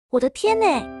我的天呢！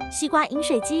西瓜饮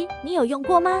水机你有用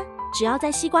过吗？只要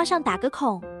在西瓜上打个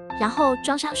孔，然后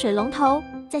装上水龙头，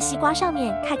在西瓜上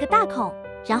面开个大孔，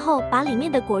然后把里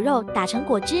面的果肉打成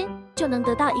果汁，就能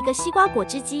得到一个西瓜果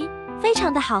汁机，非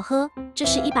常的好喝。这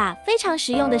是一把非常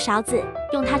实用的勺子，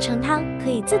用它盛汤可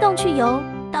以自动去油，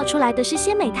倒出来的是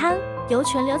鲜美汤，油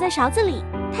全留在勺子里，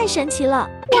太神奇了！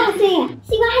哇塞，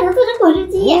西瓜还能做成果汁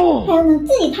机，还有能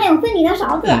自己摊有分离的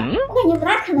勺子，我感觉不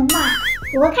大可能吧。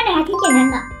不过看着还挺简单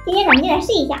的，今天咱们就来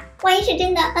试一下，万一是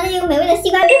真的，那就有美味的西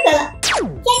瓜汁喝了。锵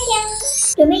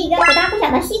锵，准备一个不大不小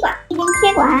的西瓜，一根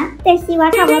铁管，在西瓜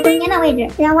差不多中间的位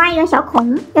置，给它挖一个小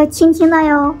孔，要轻轻的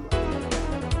哟。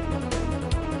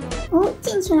哦，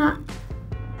进去了。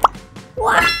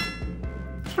哇，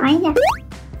尝一下，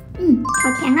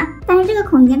好甜呐！但是这个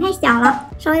孔有点太小了，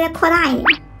稍微再扩大一点。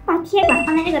把铁管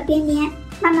放在这个边边，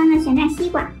慢慢的旋转吸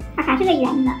管，它还是个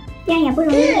圆的，这样也不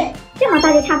容易裂。这么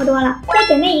大就差不多了。再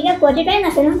准备一个果汁专用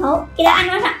的水龙头，给它安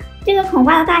装上。这个孔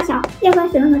挖的大小要和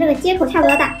水龙头这个接口差不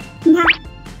多大，你看，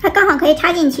它刚好可以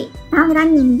插进去，然后给它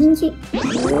拧进去。现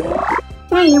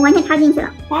在已经完全插进去了。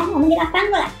来，我们给它翻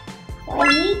过来。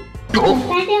咦，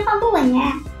但是这样放不稳耶。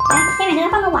来，下面给它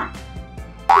放个碗，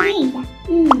固定一下。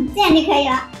这样就可以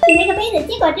了。准备个杯子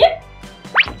接果汁，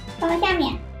放到下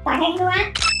面，打开开关，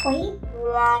回。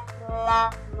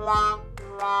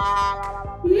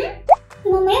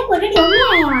怎么没有果汁流出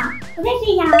来呀？我再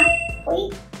试一下啊，回。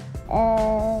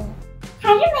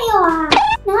还是没有啊？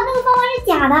难道这个方法是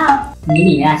假的？你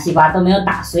里面的西瓜都没有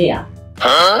打碎啊？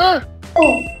哦，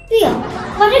对哦，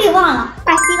我这里忘了，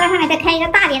把西瓜上面再开一个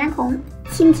大点的孔，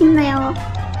轻轻的哟，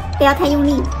不要太用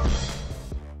力。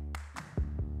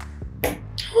听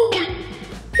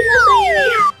到声音没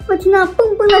有？我听到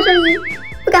蹦蹦的声音，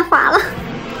不敢滑了。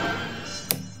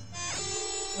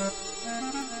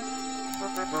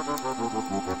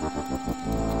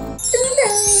噔噔，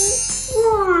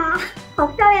哇，好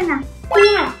漂亮啊！接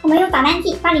下来我们用打蛋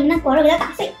器把里面的果肉给它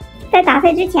打碎。在打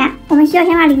碎之前，我们需要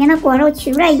先把里面的果肉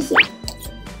取出来一些。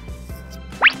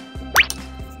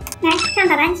来，上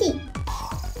打蛋器。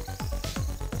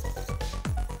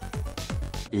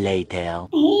Later。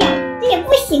哎呀，这也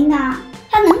不行啊！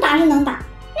它能打是能打，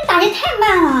这打的太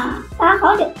慢了，打了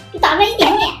好久，就打出来一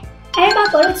点点。还是把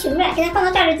果肉取出来，给它放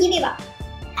到榨汁机里吧。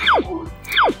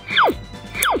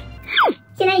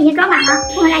现在已经装满了，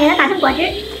我们来给它打成果汁，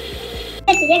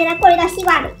再直接给它过滤到西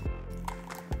瓜里。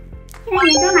现在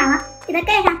已经装满了，给它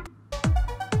盖上。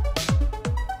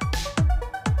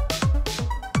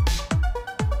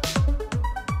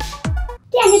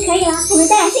这样就可以了。我们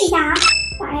再来试一下啊！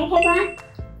打开开关。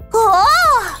哇，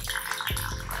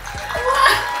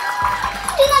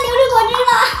真的流出果汁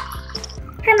了，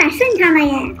还蛮顺畅的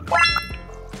耶。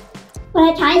我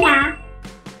来尝一下啊。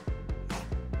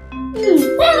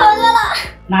太好喝了。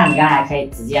那你刚才可以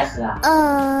直接喝。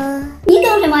你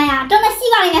懂什么呀？装在西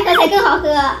瓜里面喝才更好喝。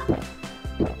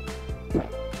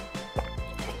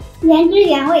原汁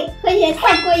原味，喝起来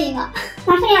太过瘾了。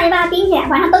拿剩下的把它冰起来，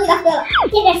晚上都给它喝了。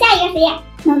接着下一个实验，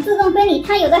能自动分离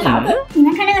汤油的勺子。你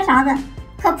们看这个勺子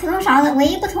和普通勺子唯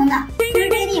一不同的就是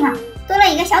这个地方多了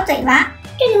一个小嘴巴，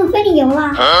这就能分离油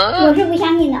了。我是不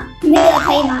相信的，你们觉得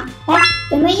可以吗？来，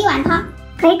准备一碗汤，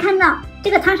可以看到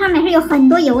这个汤上面是有很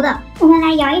多油的。我们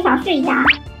来舀一勺试一下。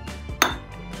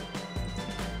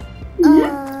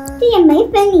这也没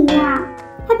分离呀，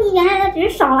它比原来的只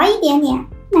是少了一点点。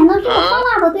难道是我方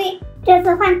法不对？这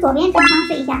次换左边盛汤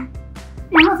试一下，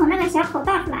然后从这个小口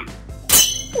倒出来。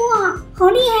哇，好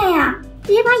厉害呀！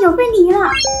直接把油分离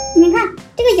了。你们看，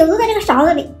这个油都在这个勺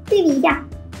子里，对比一下。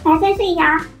来，再试一下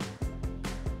啊。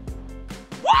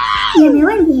也没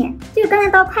问题，就是刚才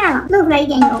倒快了，漏出来一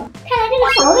点油。看来这个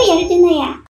勺子也是真的耶。